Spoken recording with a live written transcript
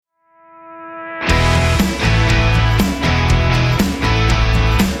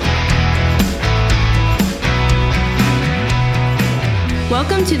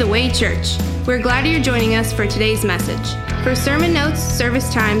Welcome to The Way Church. We're glad you're joining us for today's message. For sermon notes,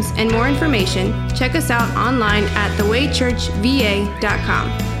 service times, and more information, check us out online at thewaychurchva.com.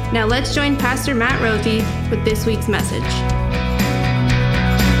 Now let's join Pastor Matt Rothy with this week's message.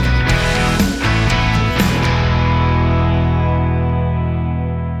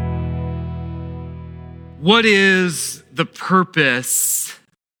 What is the purpose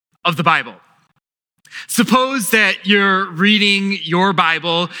of the Bible? Suppose that you're reading your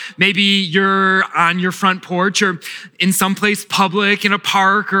Bible. Maybe you're on your front porch or in some place public, in a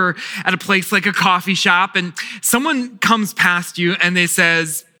park or at a place like a coffee shop, and someone comes past you and they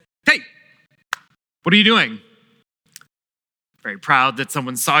says, "Hey, what are you doing?" Very proud that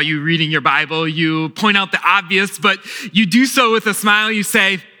someone saw you reading your Bible. You point out the obvious, but you do so with a smile. You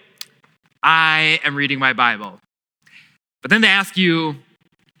say, "I am reading my Bible." But then they ask you,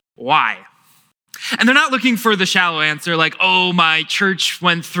 why? And they're not looking for the shallow answer like, "Oh, my church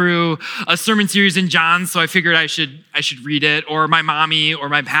went through a sermon series in John, so I figured I should read it," or "my mommy or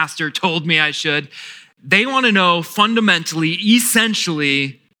my pastor told me I should." They want to know fundamentally,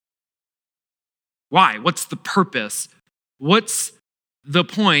 essentially, why? What's the purpose? What's the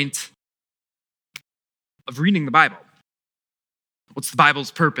point of reading the Bible? What's the Bible's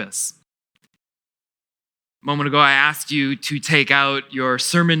purpose? A moment ago, I asked you to take out your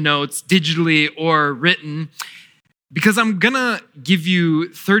sermon notes digitally or written because I'm going to give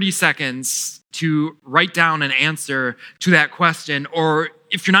you 30 seconds to write down an answer to that question. Or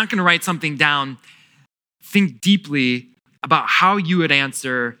if you're not going to write something down, think deeply about how you would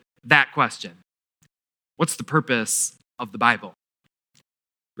answer that question. What's the purpose of the Bible?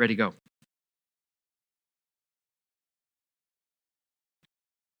 Ready, go.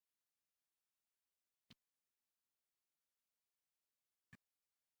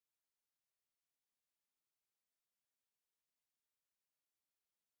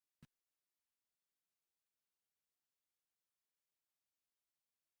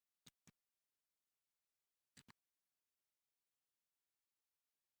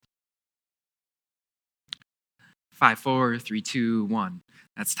 Five, four, three, two, one.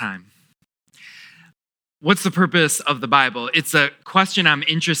 That's time. What's the purpose of the Bible? It's a question I'm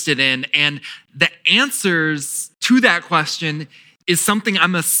interested in, and the answers to that question is something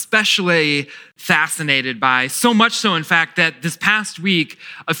I'm especially fascinated by. So much so, in fact, that this past week,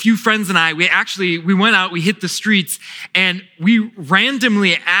 a few friends and I, we went out, we hit the streets, and we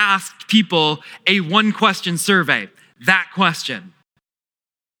randomly asked people a one-question survey. That question.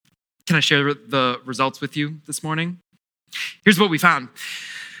 Can I share the results with you this morning? Here's what we found.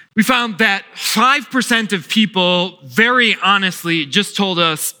 We found that 5% of people very honestly just told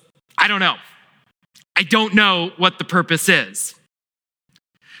us, "I don't know. I don't know what the purpose is."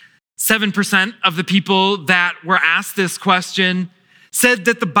 7% of the people that were asked this question said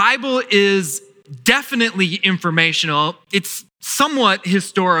that the Bible is definitely informational. It's somewhat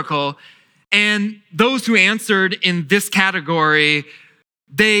historical. And those who answered in this category,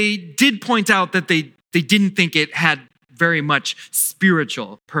 they did point out that they didn't think it had very much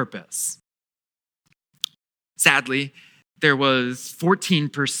spiritual purpose. Sadly, there was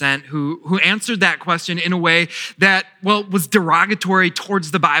 14% who answered that question in a way that, was derogatory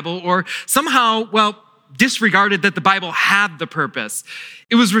towards the Bible or somehow, disregarded that the Bible had the purpose.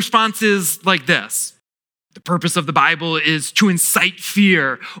 It was responses like this: "The purpose of the Bible is to incite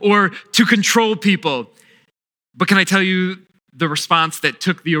fear or to control people." But can I tell you the response that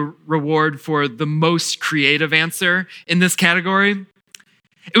took the reward for the most creative answer in this category?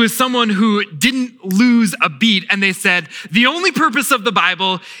 It was someone who didn't lose a beat, and they said, "The only purpose of the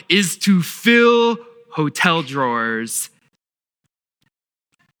Bible is to fill hotel drawers."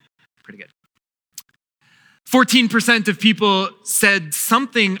 Pretty good. 14% of people said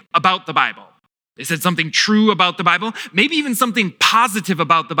something about the Bible. They said something true about the Bible, maybe even something positive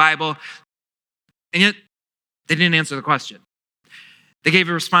about the Bible, and yet they didn't answer the question. They gave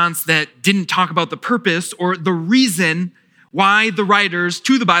a response that didn't talk about the purpose or the reason why the writers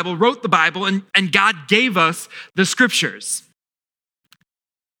to the Bible wrote the Bible and God gave us the scriptures.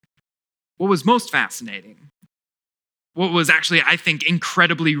 What was most fascinating, what was actually, I think,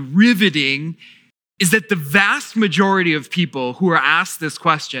 incredibly riveting, is that the vast majority of people who were asked this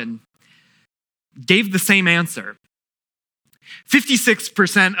question gave the same answer.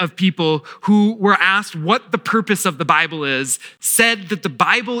 56% of people who were asked what the purpose of the Bible is said that the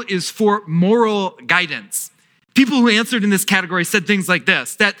Bible is for moral guidance. People who answered in this category said things like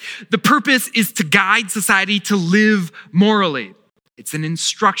this, that the purpose is to guide society to live morally. It's an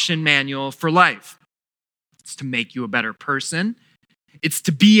instruction manual for life. It's to make you a better person. It's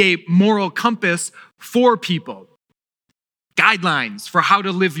to be a moral compass for people. guidelines for how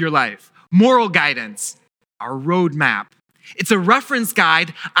to live your life, moral guidance, our roadmap. It's a reference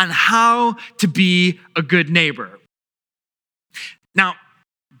guide on how to be a good neighbor. Now,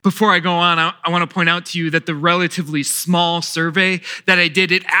 before I go on, I want to point out to you that the relatively small survey that I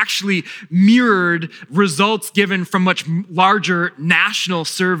did, it actually mirrored results given from much larger national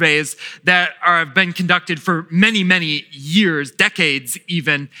surveys that have been conducted for many, many years, decades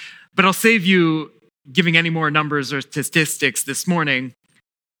even. But I'll save you giving any more numbers or statistics this morning.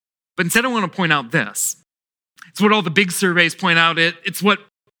 But instead, I want to point out this. It's what all the big surveys point out. It's what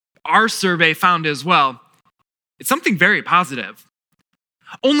our survey found as well. It's something very positive.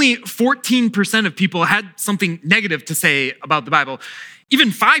 Only 14% of people had something negative to say about the Bible. Even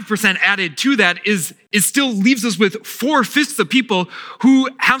 5% added to that is still leaves us with 4/5 of people who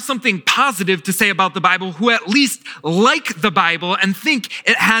have something positive to say about the Bible, who at least like the Bible and think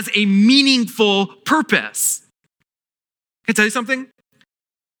it has a meaningful purpose. Can I tell you something?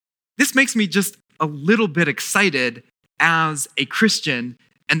 This makes me just a little bit excited as a Christian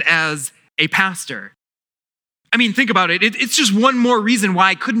and as a pastor. I mean, think about it. It's just one more reason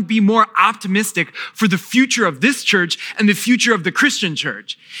why I couldn't be more optimistic for the future of this church and the future of the Christian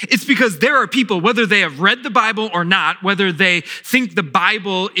church. It's because there are people, whether they have read the Bible or not, whether they think the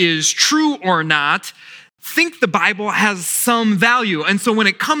Bible is true or not, think the Bible has some value. And so when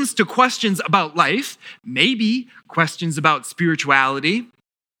it comes to questions about life, maybe questions about spirituality,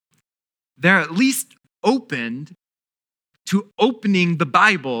 they're at least opened to opening the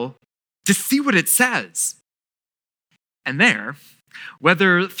Bible to see what it says. And there,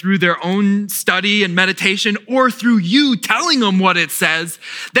 whether through their own study and meditation or through you telling them what it says,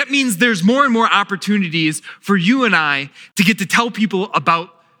 that means there's more and more opportunities for you and I to get to tell people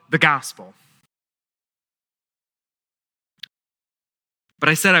about the gospel. But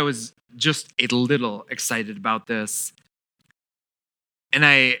I said I was just a little excited about this. And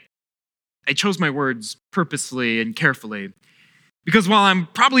I chose my words purposefully and carefully, because while I'm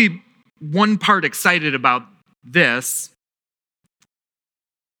probably one part excited about this,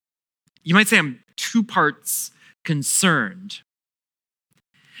 you might say I'm 2 parts concerned.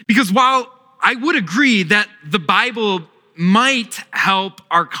 Because while I would agree that the Bible might help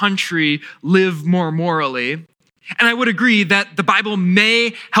our country live more morally, and I would agree that the Bible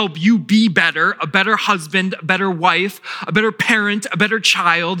may help you be better, a better husband, a better wife, a better parent, a better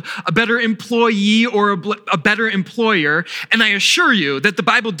child, a better employee, or a better employer. And I assure you that the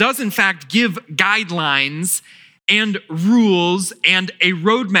Bible does in fact give guidelines and rules and a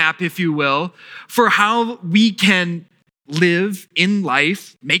roadmap, if you will, for how we can live in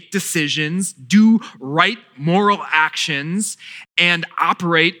life, make decisions, do right moral actions, and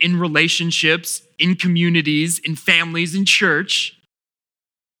operate in relationships, in communities, in families, in church.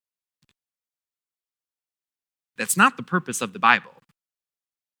 That's not the purpose of the Bible.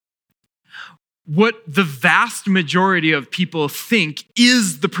 What the vast majority of people think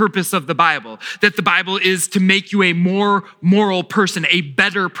is the purpose of the Bible, that the Bible is to make you a more moral person, a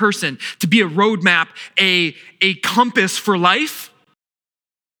better person, to be a roadmap, a compass for life.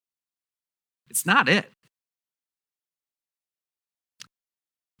 It's not it.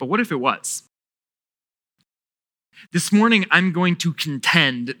 But what if it was? This morning, I'm going to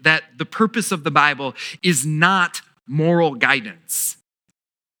contend that the purpose of the Bible is not moral guidance.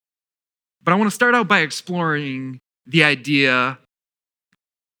 But I want to start out by exploring the idea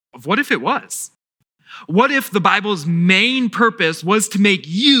of what if it was? What if the Bible's main purpose was to make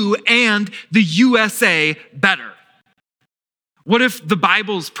you and the USA better? What if the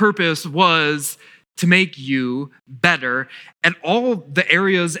Bible's purpose was to make you better at all the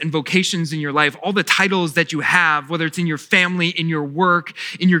areas and vocations in your life, all the titles that you have, whether it's in your family, in your work,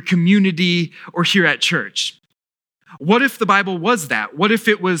 in your community, or here at church? What if the Bible was that? What if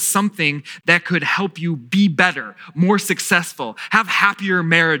it was something that could help you be better, more successful, have happier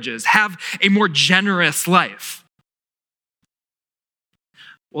marriages, have a more generous life?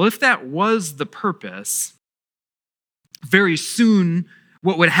 Well, if that was the purpose, very soon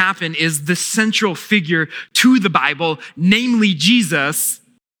what would happen is the central figure to the Bible, namely Jesus,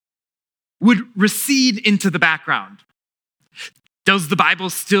 would recede into the background. Does the Bible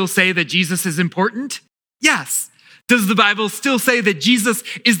still say that Jesus is important? Yes. Does the Bible still say that Jesus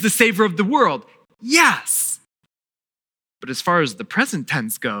is the Savior of the world? Yes. But as far as the present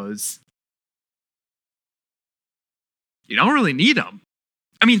tense goes, you don't really need him.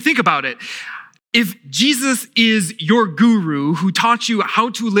 I mean, think about it. If Jesus is your guru who taught you how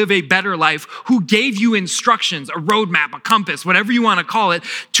to live a better life, who gave you instructions, a roadmap, a compass, whatever you want to call it,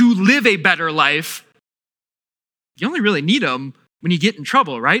 to live a better life, you only really need him when you get in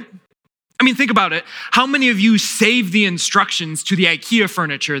trouble, right? I mean, think about it. How many of you save the instructions to the IKEA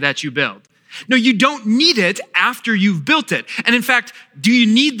furniture that you build? No, you don't need it after you've built it. And in fact, do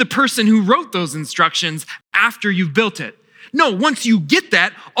you need the person who wrote those instructions after you've built it? No, once you get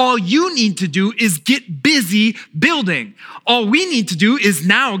that, all you need to do is get busy building. All we need to do is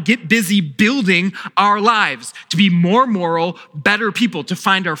now get busy building our lives to be more moral, better people, to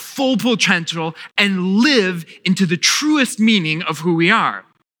find our full potential and live into the truest meaning of who we are.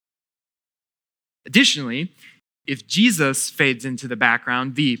 Additionally, if Jesus fades into the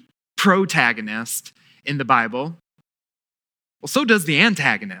background, the protagonist in the Bible, well, so does the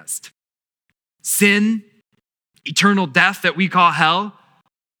antagonist. Sin, eternal death that we call hell,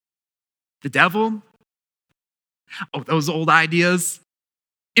 the devil. Oh, those old ideas.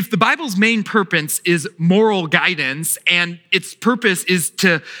 If the Bible's main purpose is moral guidance and its purpose is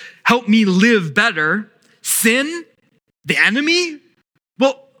to help me live better, sin, the enemy,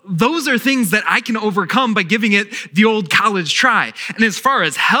 well, those are things that I can overcome by giving it the old college try. And as far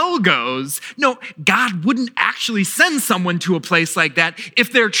as hell goes, no, God wouldn't actually send someone to a place like that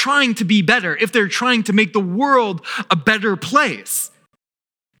if they're trying to be better, if they're trying to make the world a better place.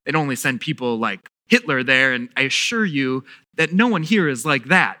 They'd only send people like Hitler there, and I assure you that no one here is like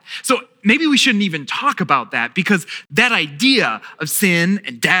that. So maybe we shouldn't even talk about that, because that idea of sin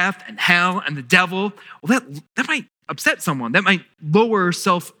and death and hell and the devil, well, that might upset someone. That might lower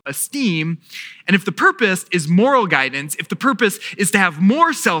self-esteem. And if the purpose is moral guidance, if the purpose is to have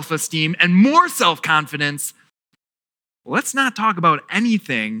more self-esteem and more self-confidence, let's not talk about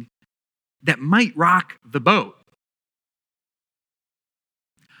anything that might rock the boat.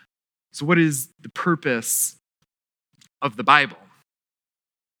 So what is the purpose of the Bible?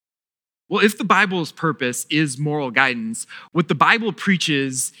 Well, if the Bible's purpose is moral guidance, what the Bible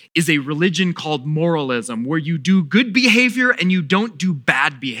preaches is a religion called moralism, where you do good behavior and you don't do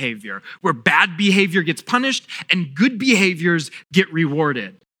bad behavior, where bad behavior gets punished and good behaviors get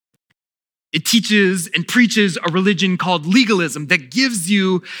rewarded. It teaches and preaches a religion called legalism that gives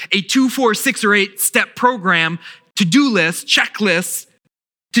you a 2, 4, 6, or 8-step program, to-do lists, checklists,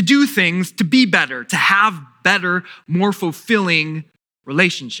 to do things, to be better, to have better, more fulfilling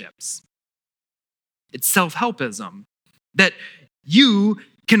relationships. It's self-helpism, that you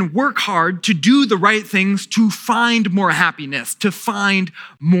can work hard to do the right things to find more happiness, to find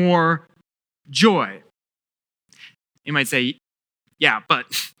more joy. You might say, yeah, but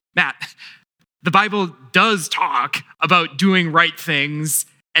Matt, the Bible does talk about doing right things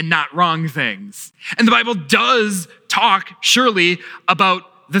and not wrong things. And the Bible does talk, surely, about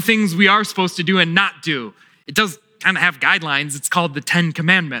the things we are supposed to do and not do. It does kind of have guidelines. It's called the 10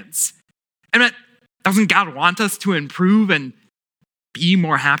 Commandments. And doesn't God want us to improve and be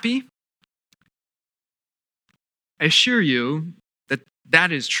more happy? I assure you that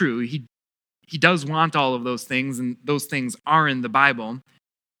that is true. He does want all of those things, and those things are in the Bible.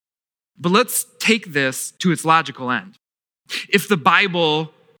 But let's take this to its logical end. If the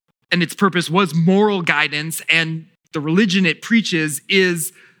Bible and its purpose was moral guidance, and the religion it preaches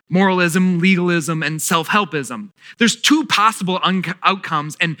is moralism, legalism, and self-helpism, there's 2 possible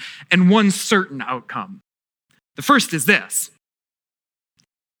outcomes and one certain outcome. The first is this: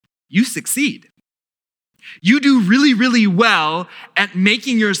 you succeed. You do really, really well at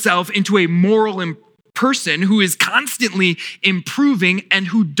making yourself into a moral person who is constantly improving and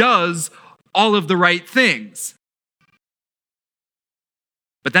who does all of the right things.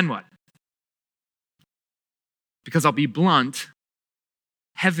 But then what? Because I'll be blunt,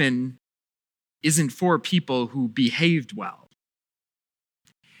 heaven isn't for people who behaved well.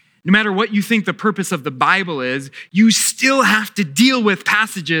 No matter what you think the purpose of the Bible is, you still have to deal with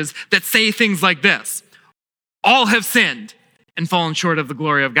passages that say things like this: all have sinned and fallen short of the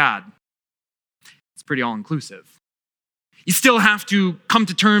glory of God. It's pretty all-inclusive. You still have to come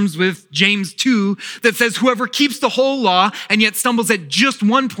to terms with James 2 that says whoever keeps the whole law and yet stumbles at just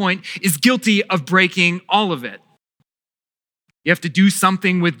one point is guilty of breaking all of it. You have to do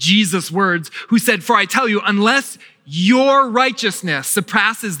something with Jesus' words, who said, "For I tell you, unless your righteousness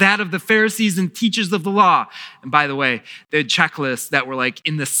surpasses that of the Pharisees and teachers of the law," and by the way, they had checklists that were like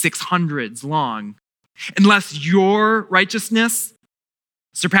in the 600s long, "unless your righteousness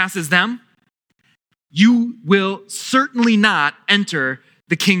surpasses them, you will certainly not enter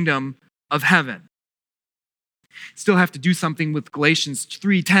the kingdom of heaven." Still have to do something with Galatians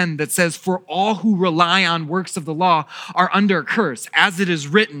 3:10 that says, "For all who rely on works of the law are under a curse. As it is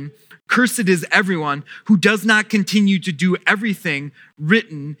written, cursed is everyone who does not continue to do everything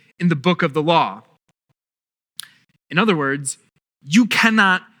written in the book of the law." In other words, you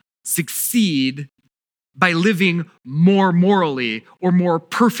cannot succeed by living more morally or more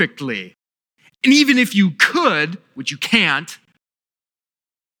perfectly. And even if you could, which you can't,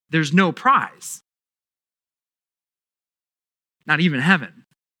 there's no prize. Not even heaven.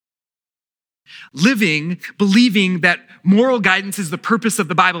 Living, believing that moral guidance is the purpose of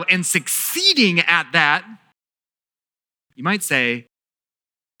the Bible and succeeding at that, you might say,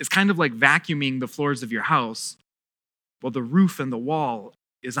 is kind of like vacuuming the floors of your house while the roof and the wall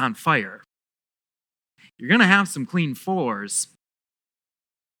is on fire. You're going to have some clean floors,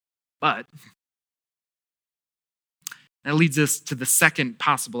 but that leads us to the second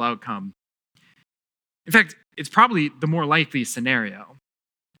possible outcome. In fact, it's probably the more likely scenario.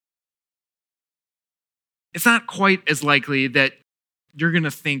 It's not quite as likely that you're going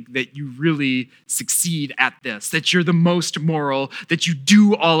to think that you really succeed at this, that you're the most moral, that you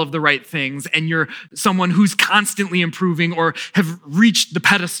do all of the right things, and you're someone who's constantly improving or have reached the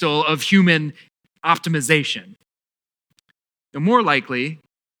pedestal of human optimization. The more likely,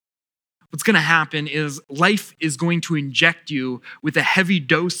 what's going to happen is life is going to inject you with a heavy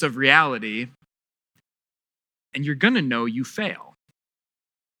dose of reality, and you're going to know you fail.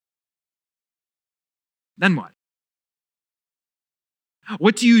 Then what?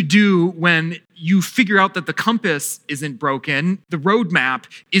 What do you do when you figure out that the compass isn't broken, the roadmap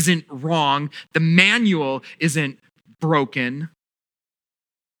isn't wrong, the manual isn't broken,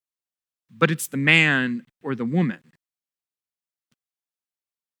 but it's the man or the woman?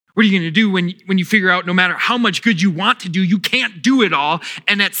 What are you going to do when you figure out no matter how much good you want to do, you can't do it all,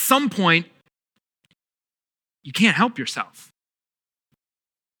 and at some point, you can't help yourself?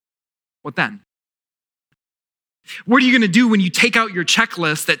 What then? What are you going to do when you take out your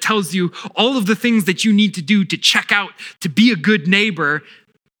checklist that tells you all of the things that you need to do to check out to be a good neighbor,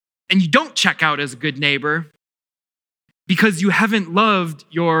 and you don't check out as a good neighbor because you haven't loved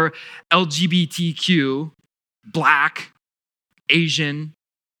your LGBTQ, Black, Asian,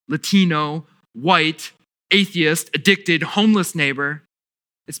 Latino, white, atheist, addicted, homeless neighbor?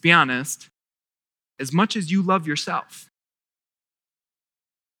 Let's be honest, as much as you love yourself.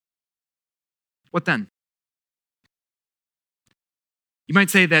 What then? You might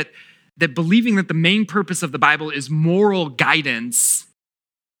say that believing that the main purpose of the Bible is moral guidance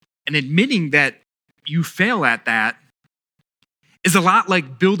and admitting that you fail at that is a lot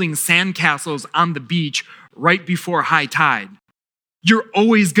like building sandcastles on the beach right before high tide. You're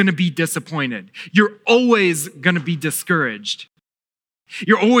always going to be disappointed. You're always going to be discouraged.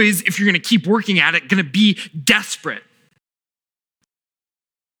 You're always, if you're going to keep working at it, going to be desperate.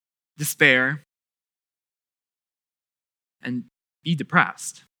 Despair and be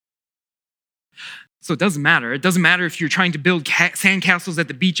depressed. So it doesn't matter. It doesn't matter if you're trying to build sandcastles at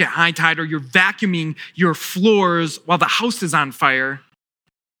the beach at high tide or you're vacuuming your floors while the house is on fire.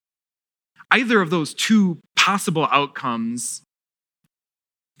 Either of those two possible outcomes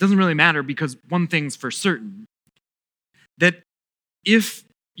doesn't really matter, because one thing's for certain, that if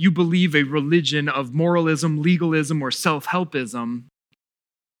you believe a religion of moralism, legalism, or self-helpism,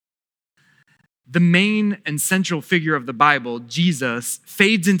 the main and central figure of the Bible, Jesus,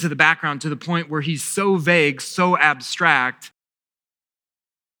 fades into the background to the point where he's so vague, so abstract.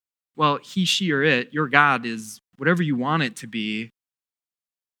 Well, he, she, or it, your God, is whatever you want it to be.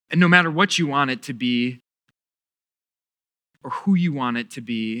 And no matter what you want it to be, or who you want it to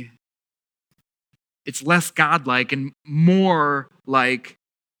be, it's less godlike and more like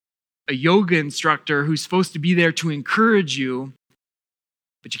a yoga instructor who's supposed to be there to encourage you,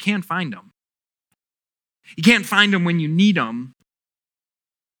 but you can't find him. You can't find him when you need him.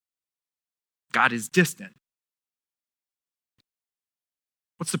 God is distant.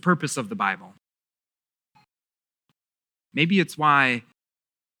 What's the purpose of the Bible? Maybe it's why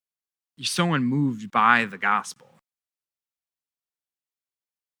you're so unmoved by the gospel.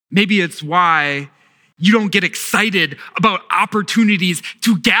 Maybe it's why you don't get excited about opportunities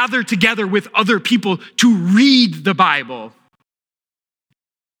to gather together with other people to read the Bible.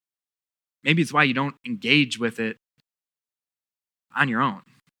 Maybe it's why you don't engage with it on your own.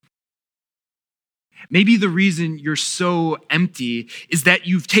 Maybe the reason you're so empty is that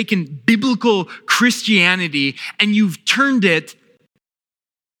you've taken biblical Christianity and you've turned it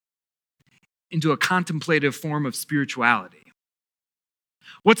into a contemplative form of spirituality.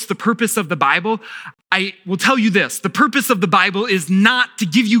 What's the purpose of the Bible? I will tell you this. The purpose of the Bible is not to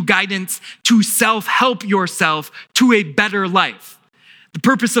give you guidance to self-help yourself to a better life. The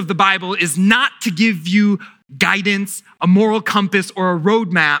purpose of the Bible is not to give you guidance, a moral compass, or a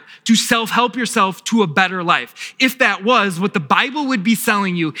roadmap to self-help yourself to a better life. If that was, what the Bible would be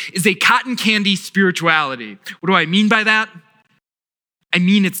selling you is a cotton candy spirituality. What do I mean by that? I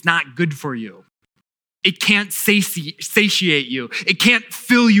mean it's not good for you. It can't satiate you. It can't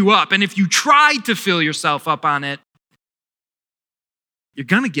fill you up. And if you try to fill yourself up on it, you're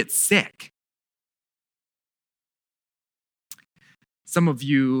going to get sick. Some of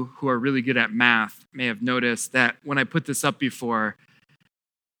you who are really good at math may have noticed that when I put this up before,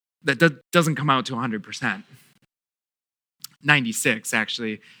 that doesn't come out to 100%. 96,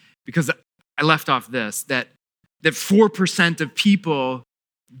 actually, because I left off this, that 4% of people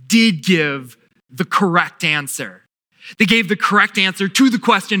did give the correct answer. They gave the correct answer to the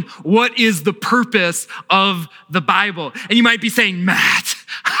question, what is the purpose of the Bible? And you might be saying, Matt,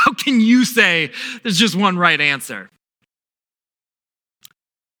 how can you say there's just one right answer?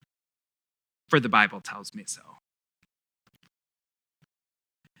 For the Bible tells me so.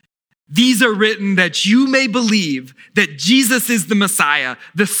 These are written that you may believe that Jesus is the Messiah,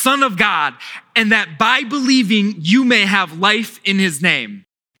 the Son of God, and that by believing you may have life in his name.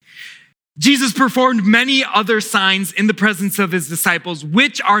 Jesus performed many other signs in the presence of his disciples,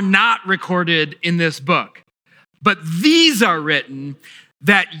 which are not recorded in this book. But these are written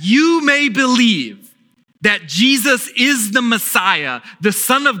that you may believe that Jesus is the Messiah, the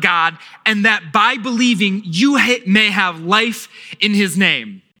Son of God, and that by believing you may have life in his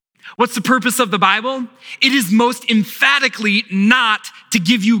name. What's the purpose of the Bible? It is most emphatically not to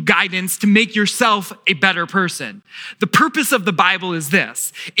give you guidance to make yourself a better person. The purpose of the Bible is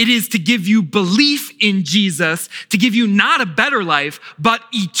this. It is to give you belief in Jesus, to give you not a better life, but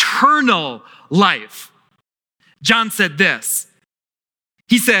eternal life. John said this.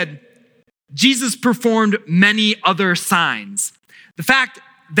 He said, Jesus performed many other signs. The fact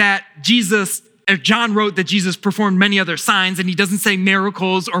that John wrote that Jesus performed many other signs, and he doesn't say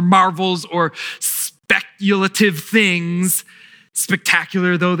miracles or marvels or speculative things,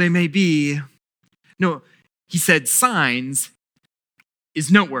 spectacular though they may be. No, he said signs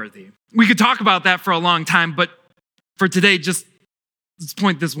is noteworthy. We could talk about that for a long time, but for today, just let's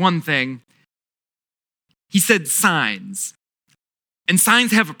point this one thing. He said signs, and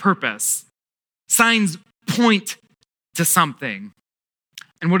signs have a purpose. Signs point to something.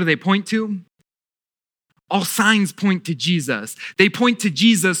 And what do they point to? All signs point to Jesus. They point to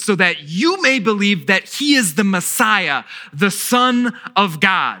Jesus so that you may believe that he is the Messiah, the Son of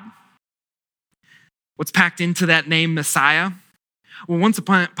God. What's packed into that name, Messiah? Well, once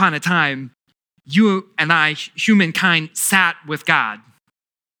upon a time, you and I, humankind, sat with God.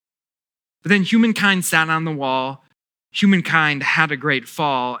 But then humankind sat on the wall. Humankind had a great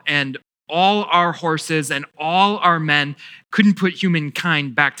fall, and all our horses and all our men couldn't put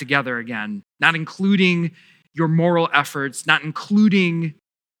humankind back together again, not including your moral efforts, not including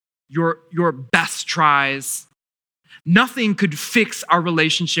your best tries. Nothing could fix our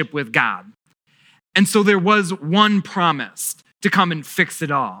relationship with God. And so there was one promised to come and fix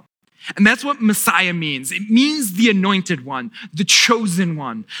it all. And that's what Messiah means. It means the anointed one, the chosen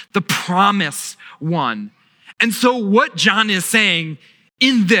one, the promised one. And so what John is saying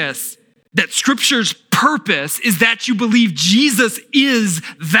in this, that scripture's purpose is that you believe Jesus is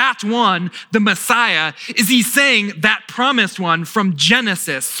that one, the Messiah, is he's saying that promised one from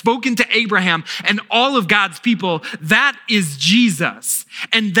Genesis, spoken to Abraham and all of God's people, that is Jesus.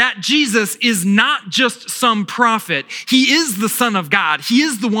 And that Jesus is not just some prophet. He is the Son of God. He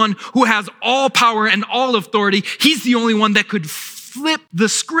is the one who has all power and all authority. He's the only one that could flip the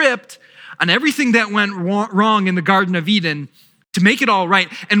script on everything that went wrong in the Garden of Eden to make it all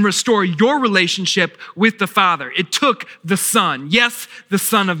right and restore your relationship with the Father. It took the Son, yes, the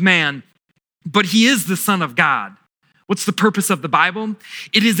Son of Man, but he is the Son of God. What's the purpose of the Bible?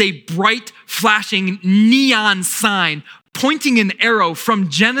 It is a bright, flashing neon sign pointing an arrow from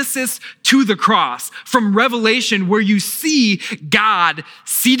Genesis to the cross, from Revelation, where you see God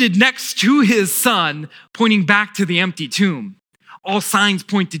seated next to his Son, pointing back to the empty tomb. All signs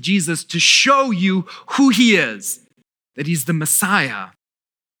point to Jesus to show you who he is, that he's the Messiah,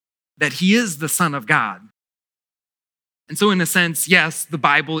 that he is the Son of God. And so in a sense, yes, the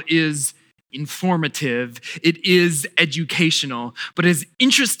Bible is informative, it is educational, but as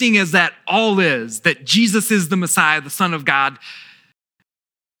interesting as that all is, that Jesus is the Messiah, the Son of God,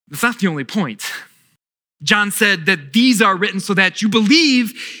 that's not the only point. John said that these are written so that you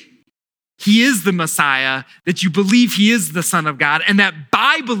believe he is the Messiah, that you believe he is the Son of God, and that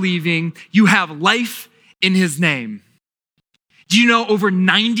by believing you have life in his name. Do you know over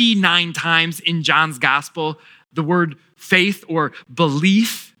 99 times in John's gospel, the word faith or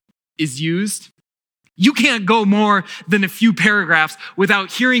belief is used? You can't go more than a few paragraphs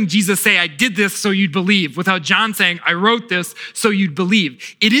without hearing Jesus say, I did this so you'd believe, without John saying, I wrote this so you'd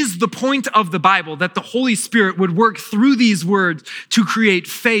believe. It is the point of the Bible that the Holy Spirit would work through these words to create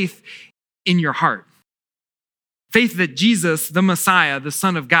faith in your heart. Faith that Jesus, the Messiah, the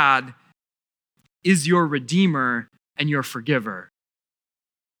Son of God, is your Redeemer and your Forgiver.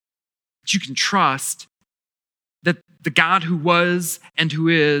 That you can trust that the God who was and who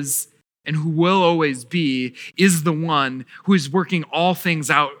is and who will always be is the one who is working all things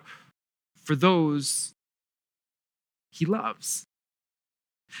out for those he loves.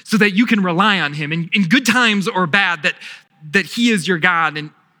 So that you can rely on him in good times or bad, that he is your God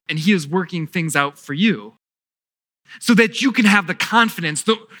and he is working things out for you. So that you can have the confidence,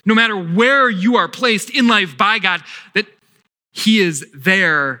 no matter where you are placed in life by God, that he is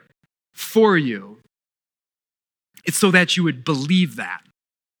there for you. It's so that you would believe that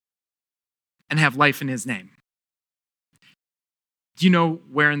and have life in his name. Do you know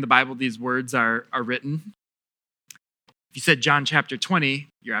where in the Bible these words are written? If you said John chapter 20,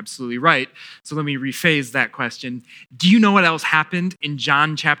 you're absolutely right. So let me rephrase that question. Do you know what else happened in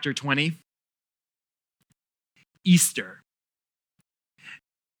John chapter 20? Easter.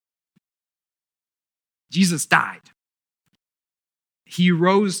 Jesus died. He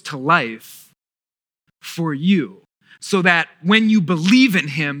rose to life for you, so that when you believe in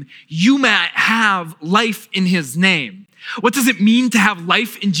him, you might have life in his name. What does it mean to have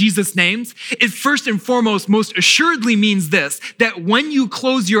life in Jesus' name? It first and foremost, most assuredly means this, that when you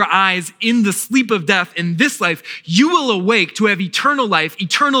close your eyes in the sleep of death in this life, you will awake to have eternal life,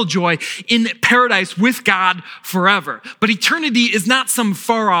 eternal joy in paradise with God forever. But eternity is not some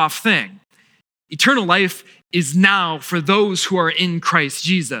far off thing. Eternal life is now for those who are in Christ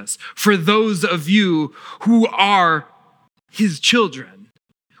Jesus, for those of you who are his children,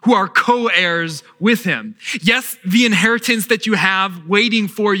 who are co-heirs with him. Yes, the inheritance that you have waiting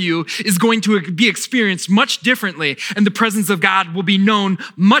for you is going to be experienced much differently, and the presence of God will be known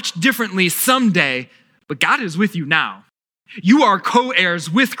much differently someday, but God is with you now. You are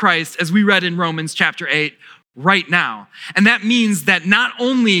co-heirs with Christ, as we read in Romans chapter 8, right now. And that means that not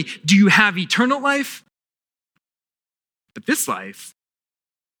only do you have eternal life, but this life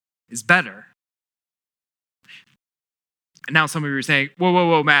is better. And now some of you are saying,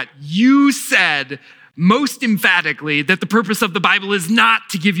 whoa, Matt, you said most emphatically that the purpose of the Bible is not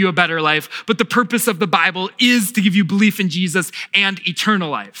to give you a better life, but the purpose of the Bible is to give you belief in Jesus and eternal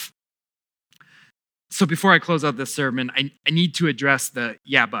life. So before I close out this sermon, I need to address the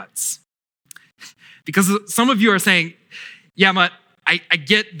yeah buts. Because some of you are saying, yeah, but I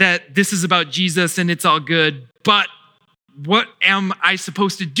get that this is about Jesus and it's all good, but what am I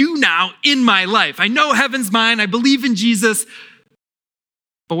supposed to do now in my life? I know heaven's mine. I believe in Jesus.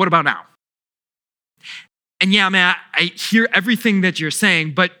 But what about now? And yeah, man, I hear everything that you're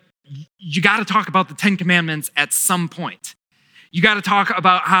saying, but you got to talk about the 10 Commandments at some point. You got to talk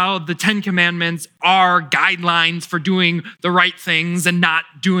about how the 10 Commandments are guidelines for doing the right things and not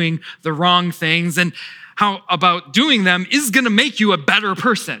doing the wrong things, and how about doing them is going to make you a better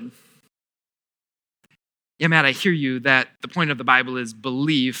person. Yeah, Matt, I hear you that the point of the Bible is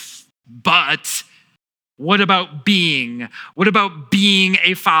belief, but what about being? What about being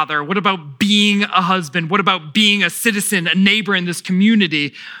a father? What about being a husband? What about being a citizen, a neighbor in this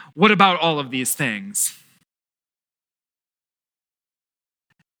community? What about all of these things?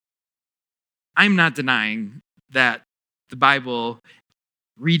 I'm not denying that the Bible,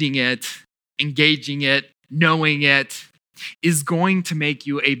 reading it, engaging it, knowing it, is going to make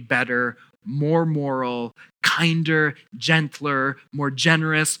you a better, more moral, kinder, gentler, more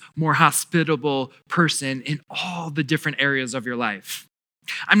generous, more hospitable person in all the different areas of your life.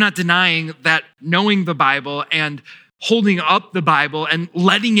 I'm not denying that knowing the Bible and holding up the Bible and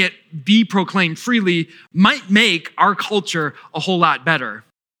letting it be proclaimed freely might make our culture a whole lot better.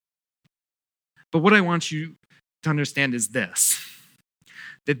 But what I want you to understand is this,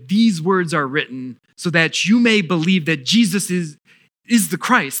 that these words are written so that you may believe that Jesus is the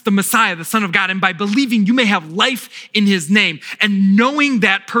Christ, the Messiah, the Son of God. And by believing, you may have life in his name. And knowing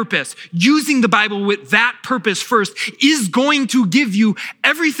that purpose, using the Bible with that purpose first, is going to give you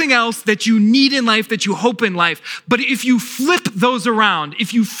everything else that you need in life, that you hope in life. But if you flip those around,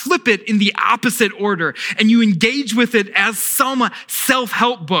 if you flip it in the opposite order, and you engage with it as some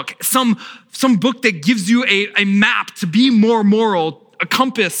self-help book, some book that gives you a map to be more moral, a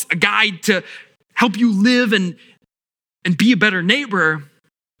compass, a guide to help you live and be a better neighbor,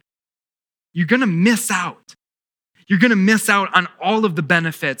 you're going to miss out. You're going to miss out on all of the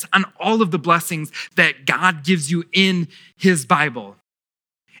benefits, on all of the blessings that God gives you in his Bible.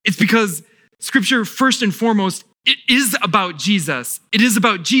 It's because Scripture, first and foremost, it is about Jesus. It is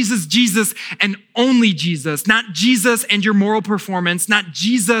about Jesus, Jesus, and only Jesus, not Jesus and your moral performance, not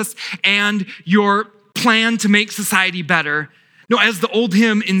Jesus and your plan to make society better. No, as the old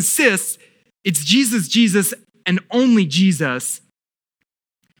hymn insists, it's Jesus, Jesus, and only Jesus.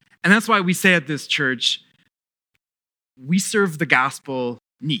 And that's why we say at this church, we serve the gospel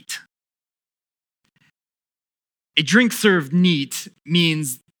neat. A drink served neat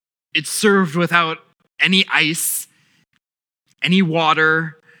means it's served without any ice, any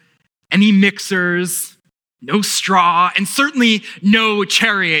water, any mixers, no straw, and certainly no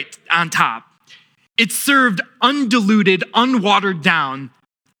cherry on top. It's served undiluted, unwatered down.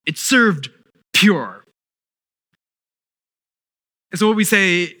 It's served pure. And so what we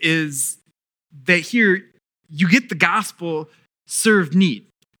say is that here you get the gospel served neat,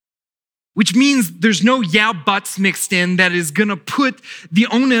 which means there's no yeah buts mixed in that is going to put the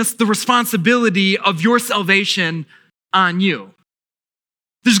onus, the responsibility of your salvation on you.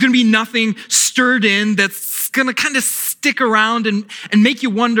 There's going to be nothing stirred in that's going to kind of stick around and make you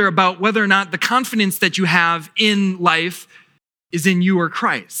wonder about whether or not the confidence that you have in life is in you or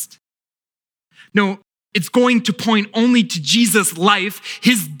Christ. No, it's going to point only to Jesus' life,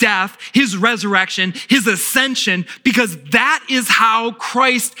 his death, his resurrection, his ascension, because that is how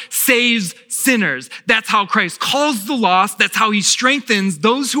Christ saves sinners. That's how Christ calls the lost. That's how he strengthens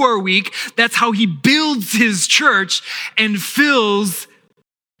those who are weak. That's how he builds his church and fills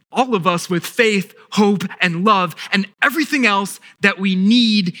all of us with faith, hope, and love, and everything else that we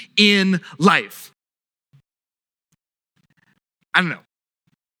need in life. I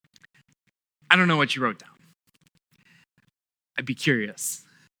don't know what you wrote down. I'd be curious.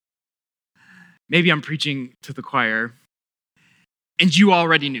 Maybe I'm preaching to the choir, and you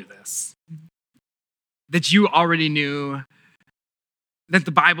already knew this. That you already knew that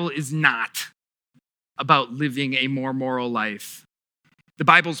the Bible is not about living a more moral life. The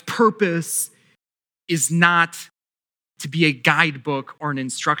Bible's purpose is not to be a guidebook or an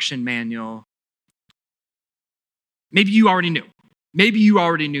instruction manual. Maybe you already knew. Maybe you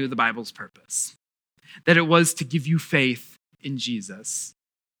already knew the Bible's purpose, that it was to give you faith in Jesus,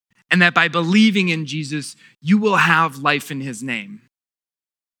 and that by believing in Jesus, you will have life in his name.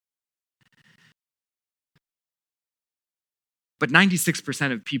 But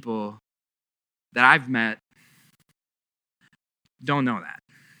 96% of people that I've met don't know that.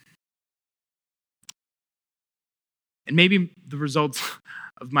 And maybe the results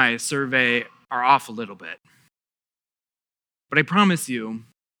of my survey are off a little bit. But I promise you,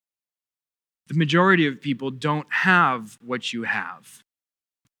 the majority of people don't have what you have.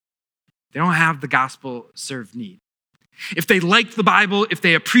 They don't have the gospel served neat. If they like the Bible, if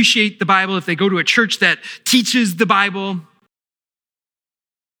they appreciate the Bible, if they go to a church that teaches the Bible,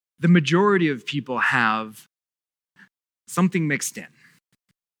 the majority of people have something mixed in.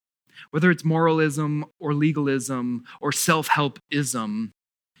 Whether it's moralism or legalism or self-helpism,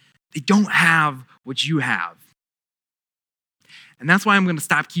 they don't have what you have. And that's why I'm going to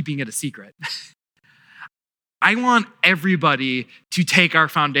stop keeping it a secret. I want everybody to take our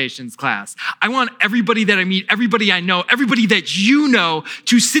foundations class. I want everybody that I meet, everybody I know, everybody that you know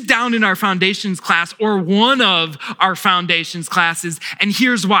to sit down in our foundations class or one of our foundations classes. And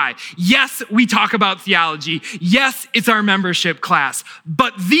here's why. Yes, we talk about theology. Yes, it's our membership class.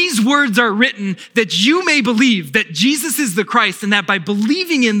 But these words are written that you may believe that Jesus is the Christ and that by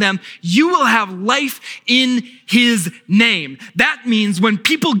believing in them, you will have life in his name. That means when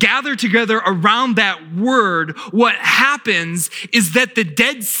people gather together around that word, what happens is that the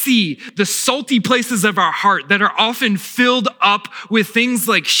Dead Sea, the salty places of our heart that are often filled up with things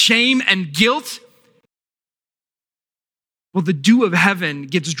like shame and guilt, well, the dew of heaven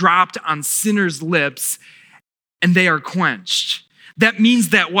gets dropped on sinners' lips and they are quenched. That means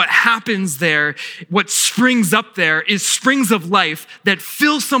that what happens there, what springs up there, is springs of life that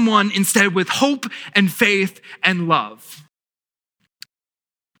fill someone instead with hope and faith and love.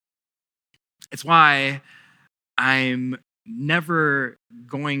 It's why I'm never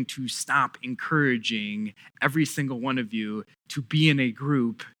going to stop encouraging every single one of you to be in a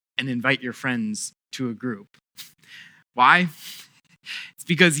group and invite your friends to a group. Why? It's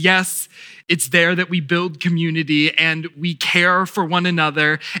because, yes, it's there that we build community and we care for one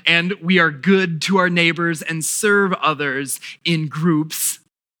another and we are good to our neighbors and serve others in groups.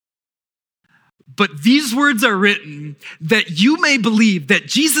 But these words are written that you may believe that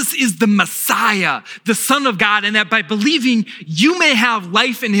Jesus is the Messiah, the Son of God, and that by believing, you may have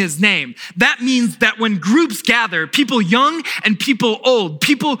life in his name. That means that when groups gather, people young and people old,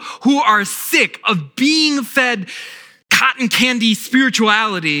 people who are sick of being fed cotton candy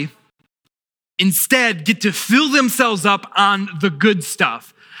spirituality, instead get to fill themselves up on the good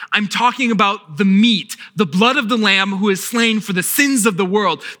stuff. I'm talking about the meat, the blood of the Lamb who is slain for the sins of the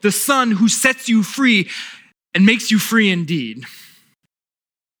world, the Son who sets you free and makes you free indeed.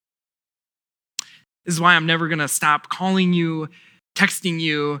 This is why I'm never going to stop calling you, texting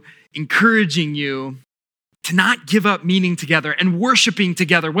you, encouraging you to not give up meeting together and worshiping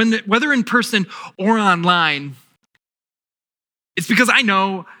together, whether in person or online. It's because I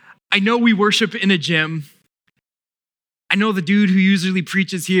know we worship in a gym. I know the dude who usually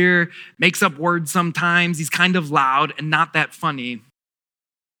preaches here makes up words sometimes. He's kind of loud and not that funny.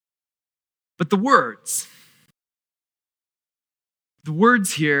 But the words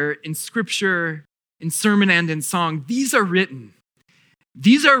here in scripture, in sermon and in song, these are written.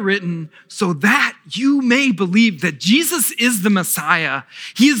 These are written so that you may believe that Jesus is the Messiah.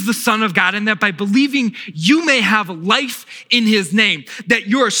 He is the Son of God, and that by believing you may have life in his name. That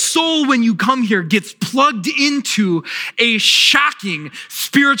your soul, when you come here, gets plugged into a shocking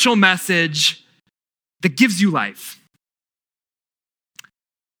spiritual message that gives you life.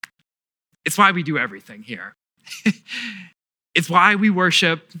 It's why we do everything here. It's why we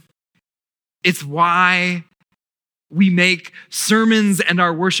worship. It's why we make sermons and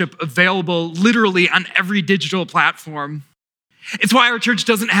our worship available literally on every digital platform. It's why our church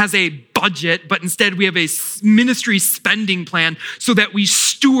doesn't have a budget, but instead we have a ministry spending plan so that we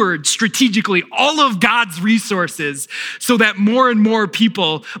steward strategically all of God's resources so that more and more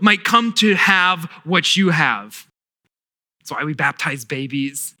people might come to have what you have. It's why we baptize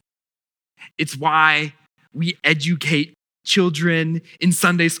babies. It's why we educate children in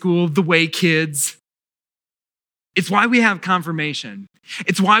Sunday school the way kids. It's why we have confirmation.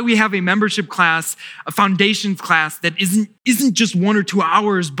 It's why we have a membership class, a foundations class that isn't just 1 or 2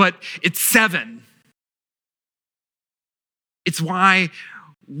 hours, but it's 7. It's why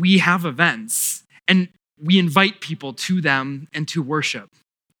we have events and we invite people to them and to worship.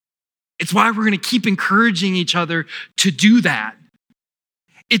 It's why we're going to keep encouraging each other to do that.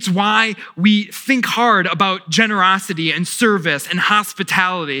 It's why we think hard about generosity and service and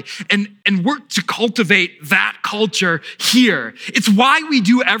hospitality and work to cultivate that culture here. It's why we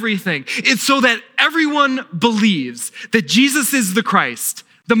do everything. It's so that everyone believes that Jesus is the Christ,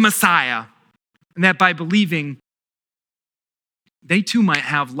 the Messiah, and that by believing, they too might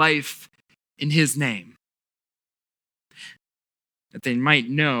have life in his name. That they might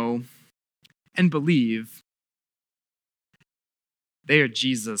know and believe they are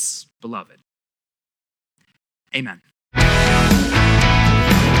Jesus' beloved. Amen.